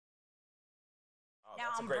Now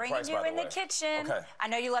I'm great bringing price, you by the in the way. kitchen. Okay. I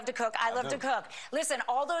know you love to cook. I love do. to cook. Listen,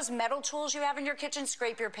 all those metal tools you have in your kitchen,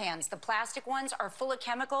 scrape your pans. The plastic ones are full of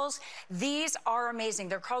chemicals. These are amazing.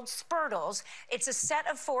 They're called spurtles. It's a set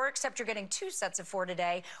of 4, except you're getting 2 sets of 4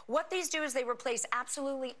 today. What these do is they replace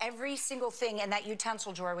absolutely every single thing in that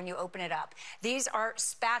utensil drawer when you open it up. These are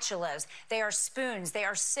spatulas. They are spoons. They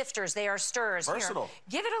are sifters. They are stirrers. Versatile.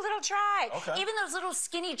 Here, give it a little try. Okay. Even those little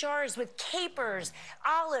skinny jars with capers,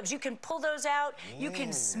 olives, you can pull those out. You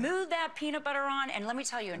can smooth that peanut butter on, and let me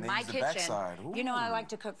tell you, in my kitchen, you know I like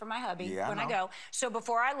to cook for my hubby when I go. So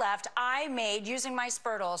before I left, I made, using my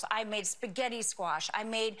spurtles, I made spaghetti squash. I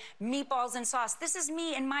made meatballs and sauce. This is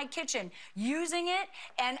me in my kitchen using it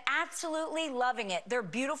and absolutely loving it. They're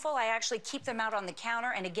beautiful. I actually keep them out on the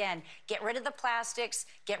counter. And again, get rid of the plastics,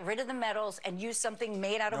 get rid of the metals, and use something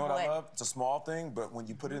made out of wood. You know what I love? It's a small thing, but when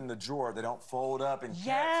you put it in the drawer, they don't fold up and catch.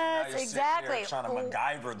 Yes, and now you're exactly. Trying to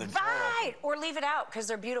MacGyver the drawer. Right, or leave it out because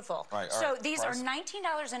they're beautiful. Right, so right. these are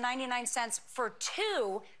 $19.99 for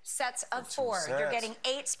 2 sets of 4. You're getting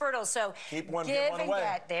 8 spurtles. So keep one, give get one and away.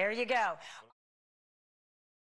 get. There you go.